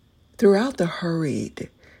Throughout the hurried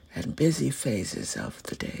and busy phases of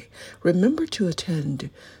the day, remember to attend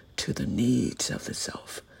to the needs of the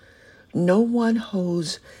self. No one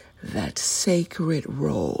holds that sacred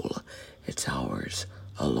role. It's ours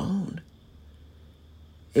alone.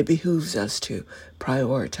 It behooves us to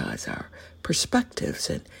prioritize our perspectives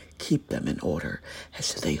and keep them in order,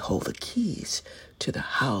 as they hold the keys to the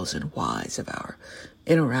hows and whys of our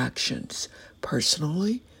interactions,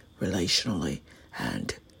 personally, relationally,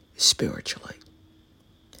 and spiritually.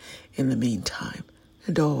 In the meantime,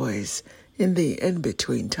 and always in the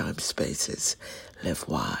in-between time spaces, live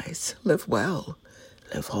wise, live well,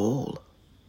 live whole.